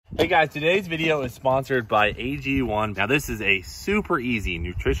Hey guys, today's video is sponsored by AG1. Now this is a super easy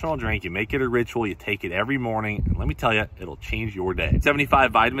nutritional drink. You make it a ritual, you take it every morning, and let me tell you, it'll change your day.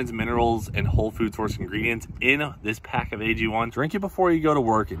 75 vitamins, minerals, and whole food source ingredients in this pack of AG1. Drink it before you go to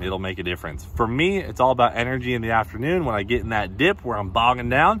work and it'll make a difference. For me, it's all about energy in the afternoon when I get in that dip where I'm bogging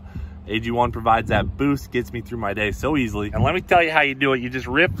down. AG1 provides that boost, gets me through my day so easily. And let me tell you how you do it. You just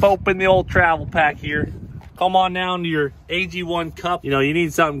rip open the old travel pack here. Come on down to your AG1 cup. You know, you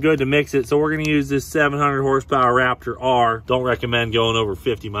need something good to mix it. So we're gonna use this 700 horsepower Raptor R. Don't recommend going over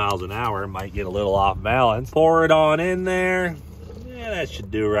 50 miles an hour. It might get a little off balance. Pour it on in there. Yeah, that should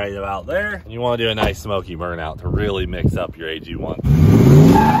do right about there. And you wanna do a nice smoky burnout to really mix up your AG1.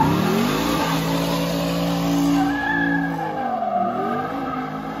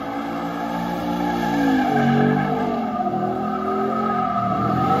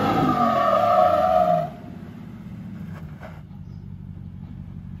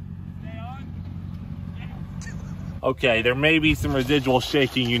 Okay, there may be some residual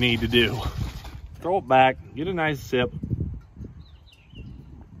shaking you need to do. Throw it back, get a nice sip.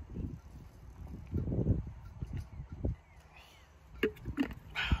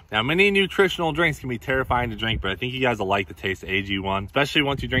 Now, many nutritional drinks can be terrifying to drink, but I think you guys will like the taste of AG1. Especially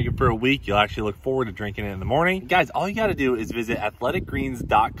once you drink it for a week, you'll actually look forward to drinking it in the morning. Guys, all you gotta do is visit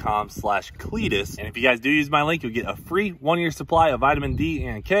athleticgreens.com/Cleetus. And if you guys do use my link, you'll get a free 1-year supply of vitamin D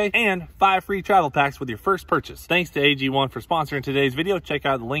and K and 5 free travel packs with your first purchase. Thanks to AG1 for sponsoring today's video. Check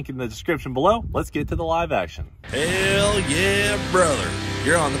out the link in the description below. Let's get to the live action. Hell yeah, brother.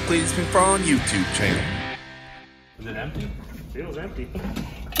 You're on the McFarland YouTube channel. Is it empty? It feels empty.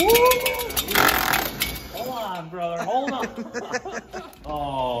 Woo! Hold on, brother. Hold on.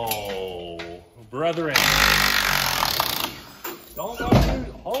 Oh, brethren. Don't go too.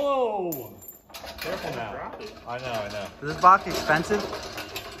 Oh, careful now. I know. Is this box expensive?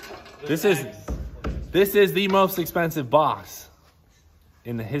 This is the most expensive box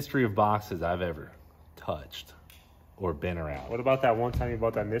in the history of boxes I've ever touched or been around. What about that one time you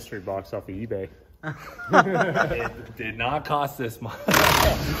bought that mystery box off of eBay? It did not cost this much. All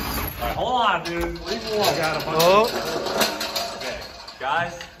right, hold on, dude. Leave me alone. I got a bunch of... Okay,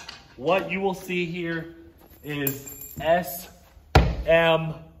 guys, what you will see here is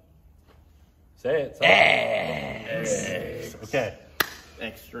SM. Say it. X. Okay.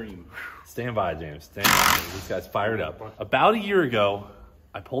 Extreme. Stand by, James. Stand by. This guy's fired up. About a year ago,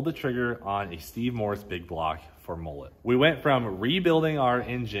 I pulled the trigger on a Steve Morris big block for Mullet. We went from rebuilding our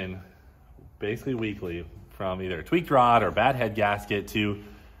engine basically weekly from either a tweaked rod or bad head gasket to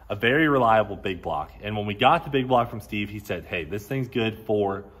a very reliable big block. And when we got the big block from Steve, he said, hey, this thing's good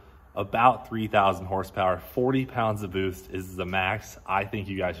for about 3,000 horsepower, 40 pounds of boost is the max I think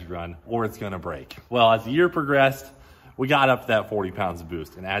you guys should run, or it's gonna break. Well, as the year progressed, we got up to that 40 pounds of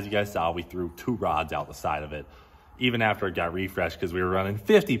boost. And as you guys saw, we threw 2 rods out the side of it, even after it got refreshed, because we were running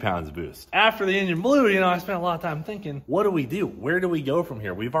 50 pounds of boost. After the engine blew, you know, I spent a lot of time thinking, what do we do? Where do we go from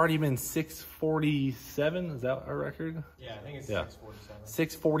here? We've already been 647, is that our record? Yeah, I think it's 647.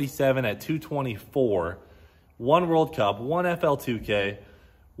 647 at 224, 1 World Cup, 1 FL2K,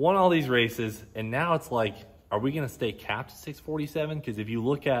 won all these races, and now it's like, are we gonna stay capped at 647? Because if you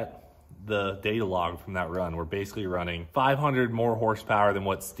look at the data log from that run, we're basically running 500 more horsepower than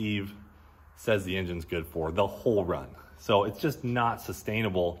what Steve says the engine's good for the whole run. So it's just not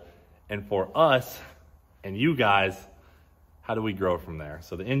sustainable. And for us and you guys, how do we grow from there?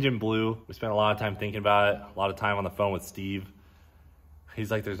 So the engine blew. We spent a lot of time thinking about it, a lot of time on the phone with Steve. He's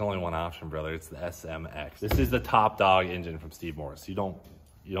like, there's only one option, brother. It's the SMX. This is the top dog engine from Steve Morris. You don't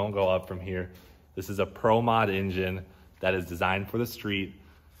go up from here. This is a pro mod engine that is designed for the street.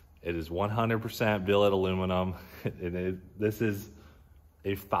 It is 100% billet aluminum. This is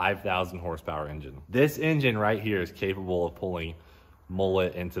a 5,000 horsepower engine. This engine right here is capable of pulling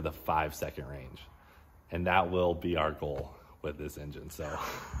Mullet into the 5-second range. And that will be our goal with this engine. So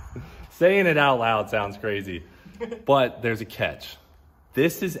saying it out loud sounds crazy, but there's a catch.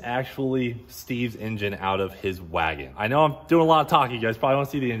 This is actually Steve's engine out of his wagon. I know I'm doing a lot of talking, you guys probably want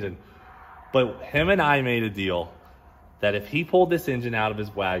to see the engine, but him and I made a deal that if he pulled this engine out of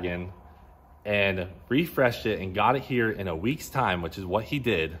his wagon and refreshed it and got it here in a week's time, which is what he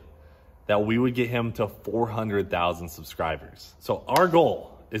did, that we would get him to 400,000 subscribers. So our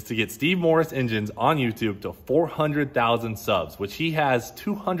goal is to get Steve Morris Engines on YouTube to 400,000 subs, which he has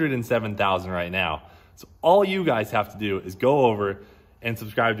 207,000 right now. So all you guys have to do is go over and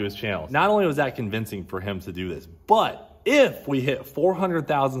subscribe to his channel. Not only was that convincing for him to do this, but if we hit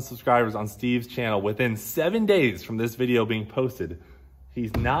 400,000 subscribers on Steve's channel within 7 days from this video being posted,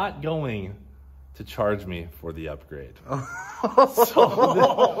 he's not going to charge me for the upgrade.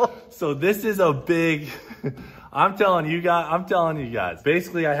 So this is a big, I'm telling you guys,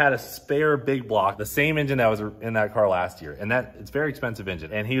 basically I had a spare big block, the same engine that was in that car last year. And it's a very expensive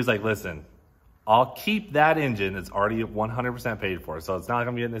engine. And he was like, listen, I'll keep that engine that's already 100% paid for. So it's not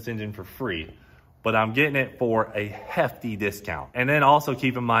gonna be getting this engine for free, but I'm getting it for a hefty discount. And then also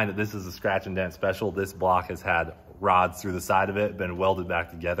keep in mind that this is a scratch and dent special. This block has had rods through the side of it, been welded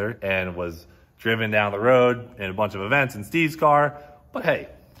back together, and was driven down the road in a bunch of events in Steve's car. But hey,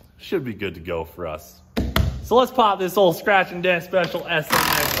 should be good to go for us. So let's pop this old scratch and dent special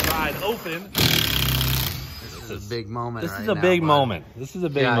SMX ride open. This is a big moment. This is a big moment. This is a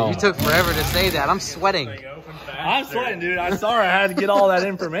big moment. You took forever to say that. I'm sweating. I'm sweating, dude. I'm sorry I had to get all that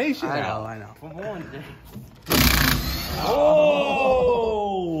information out. I know. Come on, dude.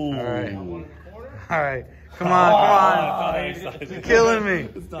 Oh! All right. Come on. You're killing me.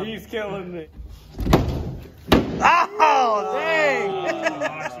 He's killing me. Oh, dang.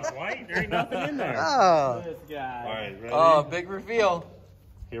 It's white. There ain't nothing in there. Oh. This guy. All right, ready? Oh, big reveal.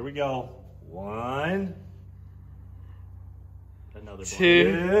 Here we go. 1. Another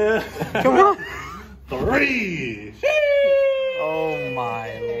 2. Come on. 3. Oh, my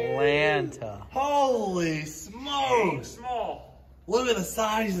Lanta. Holy smokes. Small. Look at the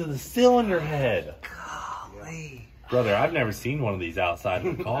size of the cylinder head. Golly. Brother, I've never seen one of these outside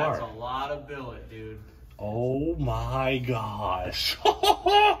of a car. That's a lot of billet, dude. Oh my gosh.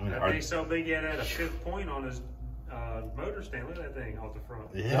 That thing's so big he had a 5th point on his motor stand. Look at that thing off the front.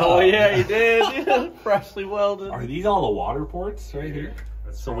 Yeah. Oh, yeah, he did. Freshly welded. Are these all the water ports right here?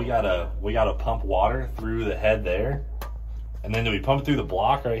 That's So strong. we gotta pump water through the head there. And then do we pump it through the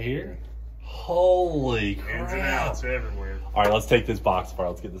block right here? Holy crap. Ins and outs everywhere. All right, let's take this box apart.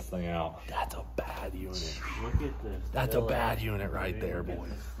 Let's get this thing out. That's a bad unit. Look at this. That's a bad unit right there, boys.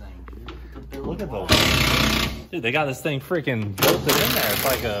 Look at those. Dude, they got this thing freaking bolted in there. It's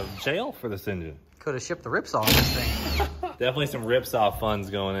like a jail for this engine. Could have shipped the rips off this thing. Definitely some rips off funds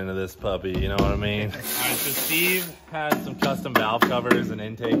going into this puppy, you know what I mean? All right, so Steve had some custom valve covers and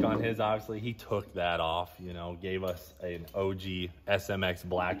intake on his, obviously. He took that off, you know, gave us an OG SMX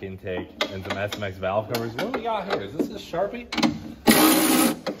black intake and some SMX valve covers. What do we got here? Is this a Sharpie?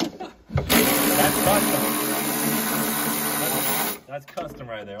 That's custom. That's custom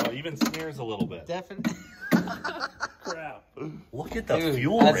right there. Oh, it even smears a little bit. Definitely. Crap. Look at the Dude,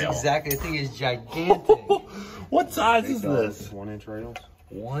 fuel that's rail. exactly, the thing is gigantic. What size is this? 1-inch rails.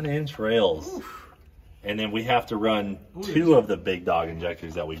 1-inch rails. Oof. And then we have to run 2 of the big dog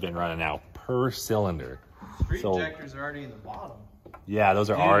injectors that we've been running now per cylinder. Street injectors are already in the bottom. Yeah, those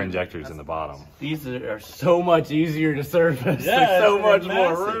are our injectors in the bottom. These are so much easier to service. Yeah, There's so much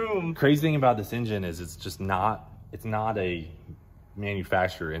massive. more room. Crazy thing about this engine is it's not a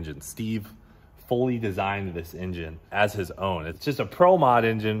manufacturer engine. Steve fully designed this engine as his own. It's just a pro mod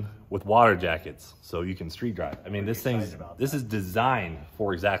engine with water jackets, so you can street drive. I mean, this is designed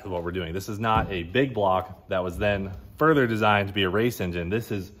for exactly what we're doing. This is not a big block that was then further designed to be a race engine.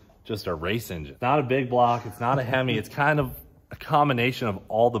 This is just a race engine. It's not a big block, it's not a Hemi, it's kind of a combination of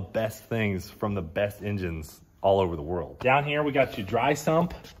all the best things from the best engines all over the world. Down here, we got your dry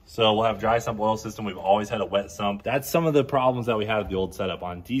sump. So we'll have dry sump oil system. We've always had a wet sump. That's some of the problems that we had with the old setup.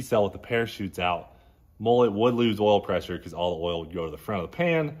 On D-cell with the parachutes out, Mullet would lose oil pressure because all the oil would go to the front of the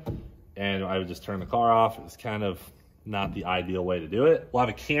pan, and I would just turn the car off. It's kind of not the ideal way to do it. We'll have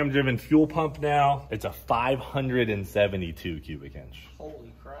a cam-driven fuel pump now. It's a 572 cubic inch.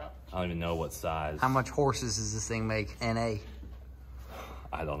 Holy crap. I don't even know what size. How much horses does this thing make? NA?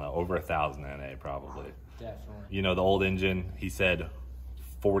 I don't know, over 1,000 NA probably. Definitely. You know, the old engine, he said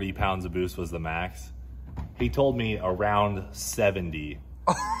 40 pounds of boost was the max. He told me around 70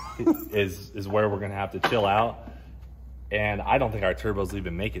 is where we're gonna have to chill out. And I don't think our turbos will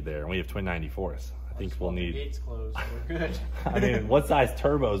even make it there. And we have twin 94s. I think we'll need. Gates closed. We're good. I mean, what size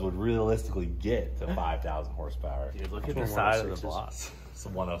turbos would realistically get to 5,000 horsepower? Dude, look at the size of the block.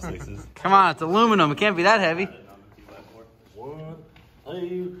 Some 106s. Come on, it's aluminum. It can't be that heavy. 1,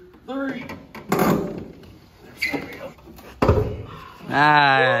 2, 3.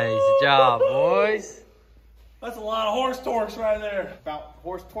 Nice job, boys. That's a lot of horse torques right there. About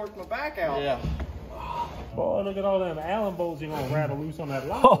horse torqued my back out. Yeah. Boy, look at all them Allen bolts you're gonna rattle loose on that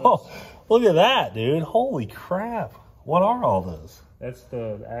line. Oh, look at that, dude. Holy crap. What are all those? That's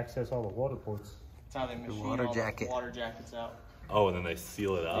to access all the water ports. That's how they machine water all jacket. the water jackets out. Oh, and then they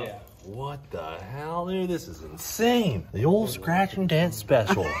seal it up? Yeah. What the hell, dude? This is insane. The old scratch and dent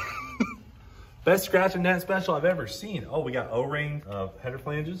special. Best scratch and dent special I've ever seen. Oh, we got O-ring header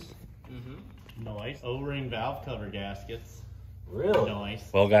flanges. Nice O-ring valve cover gaskets. Really? Nice.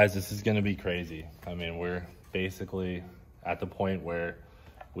 Well, guys, this is going to be crazy. I mean, we're basically at the point where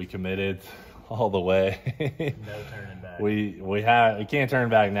we committed all the way. No turning back. We can't turn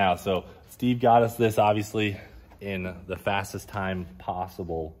back now. So Steve got us this obviously in the fastest time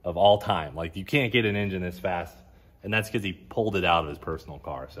possible of all time. Like, you can't get an engine this fast, and that's because he pulled it out of his personal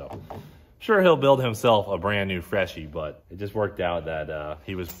car. So sure, he'll build himself a brand new freshie, but it just worked out that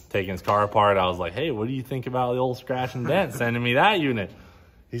he was taking his car apart. I was like, hey, what do you think about the old scratch and dent? Sending me that unit.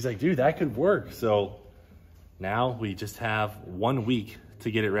 He's like, dude, that could work. So now we just have 1 week to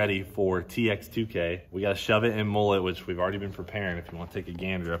get it ready for TX2K. We gotta shove it in Mullet, which we've already been preparing if you wanna take a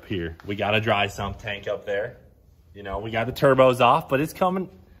gander up here. We got a dry sump tank up there. You know, we got the turbos off, but it's coming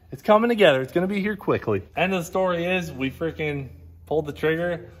together. It's gonna be here quickly. End of the story is we freaking pulled the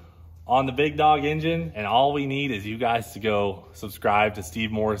trigger on the big dog engine, and all we need is you guys to go subscribe to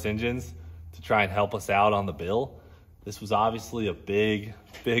Steve Morris Engines to try and help us out on the bill. This was obviously a big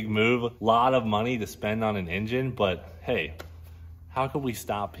move. A lot of money to spend on an engine, but hey, how could we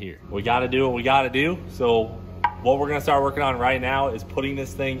stop here? We gotta do what we gotta do. So what we're gonna start working on right now is putting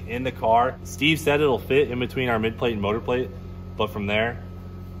this thing in the car. Steve said it'll fit in between our mid plate and motor plate, but from there,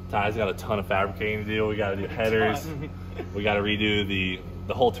 Ty's got a ton of fabricating to do. We gotta do headers. We gotta redo the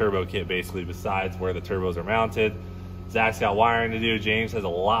whole turbo kit basically, besides where the turbos are mounted. Zach's got wiring to do. James has a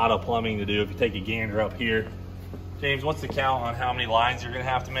lot of plumbing to do. If you take a gander up here, James, what's the count on how many lines you're gonna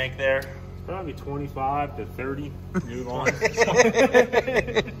have to make there? Probably 25 to 30 new lines.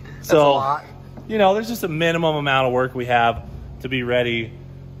 So, you know, there's just a minimum amount of work we have to be ready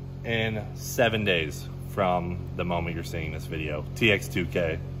in 7 days from the moment you're seeing this video.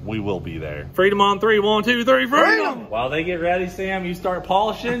 TX2K, we will be there. Freedom on 3, 1, 2, 3, freedom! While they get ready, Sam, you start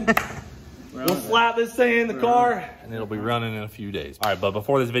polishing. We'll slap this thing in the car, and it'll be running in a few days. All right, but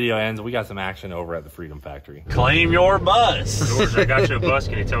before this video ends, we got some action over at the Freedom Factory. Claim your bus. George, I got you a bus.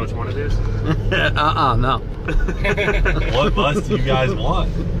 Can you tell which one it is? No. What bus do you guys want?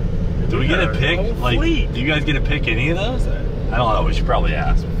 Do we get to pick? Like, do you guys get to pick any of those? I don't know. We should probably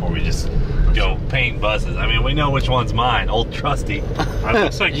ask before we just go paint buses. I mean, we know which one's mine. Old Trusty.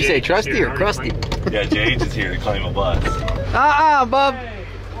 Like Did you say trusty or crusty? Yeah, James is here to claim a bus. Bub.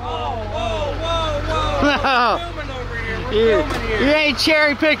 No. You ain't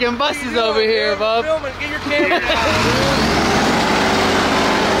cherry picking buses over here, bub. Get your camera out.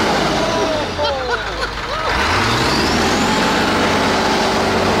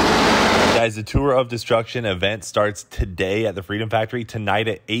 Guys, the Tour of Destruction event starts today at the Freedom Factory. Tonight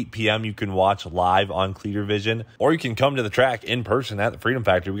at 8 p.m. you can watch live on Cleetus Vision, or you can come to the track in person at the Freedom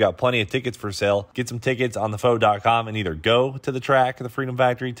Factory. We got plenty of tickets for sale. Get some tickets on thefo.com and either go to the track at the Freedom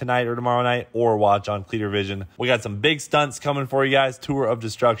Factory tonight or tomorrow night, or watch on Cleetus Vision. We got some big stunts coming for you guys. Tour of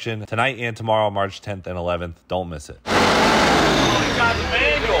Destruction tonight and tomorrow, March 10th and 11th. Don't miss it. Oh, you got the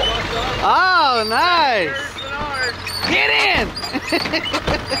manual. Oh, nice. Get in.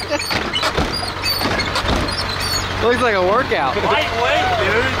 Looks like a workout. Lightweight,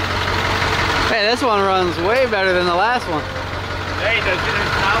 dude. Hey, this one runs way better than the last one. Hey, does this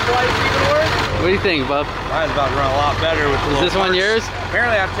top lights even work? What do you think, bub? Mine's about to run a lot better with the Is this one yours?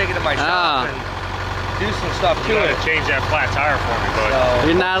 Apparently, I'm taking it to my shop and do some stuff to You it. gotta change that flat tire for me, bud. So,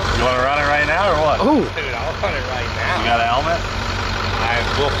 You're not. You want to run it right now or what? Ooh. dude, I'll run it right now. You got a helmet? I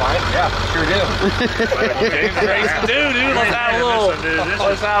will find. Yeah, sure do. Dude,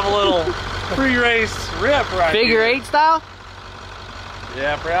 let's have a little pre-race rip right Figure 8 style?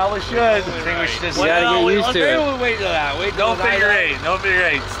 Yeah, probably should. I think we should just You gotta get used to it. wait till that. Wait No till figure 8, no figure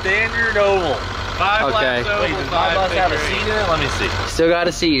 8. Standard oval. 5 Okay. laps oval. Wait, does my bus have a seat in it? Let me see. Still got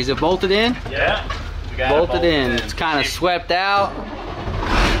a seat. Is it bolted in? Yeah. Bolted in. It's kind of swept out.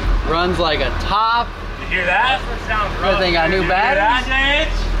 Runs like a top. You hear that? Everything got new batteries.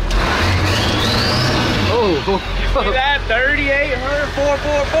 Oh. See that? 3800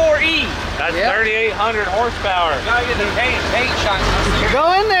 444E. That's Yep. 3,800 horsepower. Gotta get the paint shot.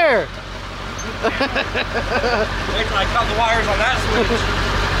 Go in there. Wait till I cut the wires on that switch.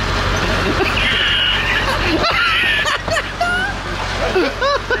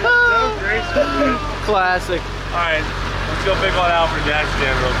 Classic. All right, let's go pick one out for Jack's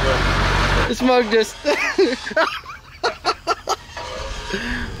stand real quick. This mug just.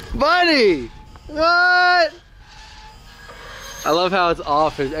 Buddy! What? I love how it's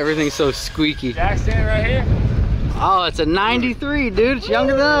off. Everything's so squeaky. Jack's stand right here. Oh, it's a 93, dude. It's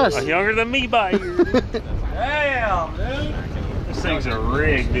younger than us. Younger than me by years. Damn, dude. This thing's a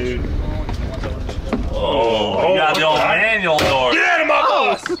rig, dude. Oh, you got the old manual door. Get out of my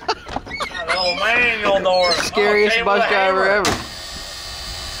bus! Got the old manual door. Scariest Okay, bus with a driver hammer. ever.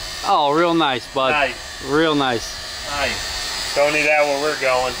 Oh, real nice, bud. Nice. Real nice. Nice. Don't need that where we're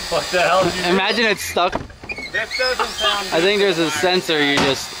going. What the hell did you do? Imagine it's stuck. This doesn't sound I think there's a sensor. You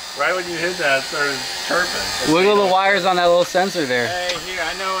just Right when you hit that, it started chirping. wiggle the wires on that little sensor there. Hey, here,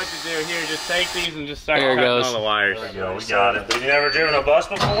 I know what to do. Here, just take these and just start There it cutting goes. all the wires. There we go, we got it. You never driven a bus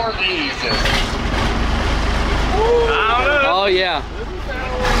before? These just... I don't know. Oh yeah.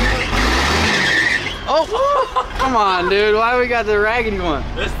 Oh, come on, dude. Why we got the raggedy one?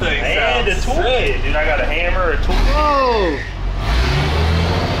 This thing And a sounds tool sick. kit, dude. I got a hammer, a tool kit. Whoa.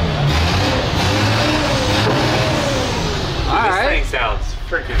 All This right. thing sounds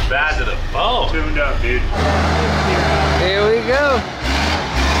freaking bad to the bone. Tuned up, dude. Here we go.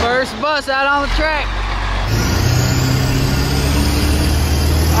 First bus out on the track.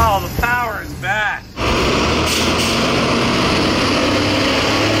 Oh, the power is back.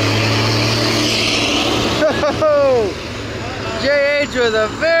 JH with a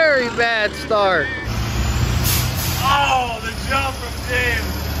very bad start. Oh, the jump from James.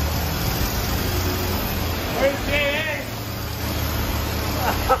 Where's James?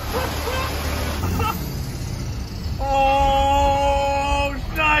 Oh,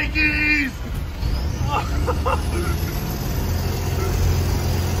 Nikes!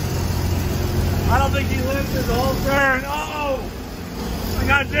 I don't think he lived his whole turn. Oh, I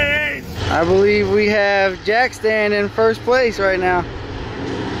got James. I believe we have Jack Stand in first place right now.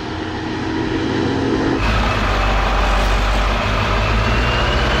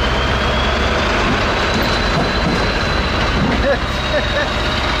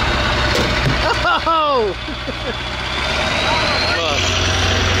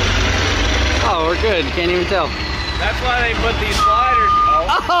 Oh, we're good. Can't even tell. That's why they put these sliders.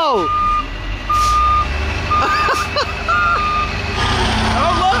 Oh!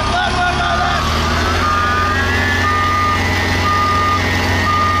 Oh, look, look, look, look, look.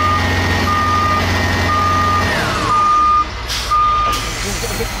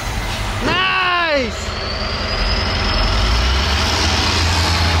 Nice!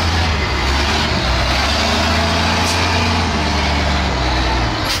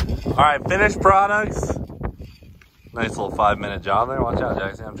 All right, finished products. Nice little 5-minute job there. Watch out,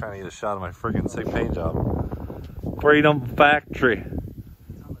 Jackson. I'm trying to get a shot of my freaking sick paint job. Freedom Factory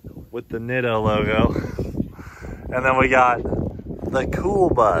with the Nitto logo. And then we got the Cool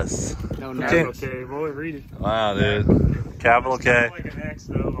Bus. No, Okay, boy, read it. Wow, dude. Capital K. Like an X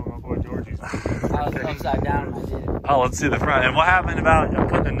though on my boy Georgie's. I was upside down when I did it. Oh, let's see the front. And what happened about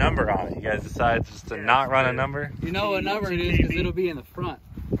putting a number on it? You guys decided just to not run a number? You know what number it is because it'll be in the front.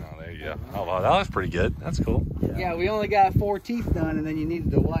 Oh, there you go. Oh, wow, that looks pretty good. That's cool. Yeah, we only got 4 teeth done and then you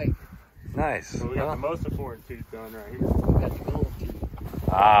needed the white. Nice. So we got the most important tooth done right here. We got the gold teeth.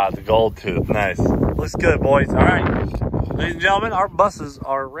 Ah, the gold tooth. Nice. Looks good, boys. All right. Ladies and gentlemen, our buses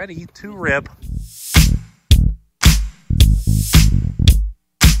are ready to rip.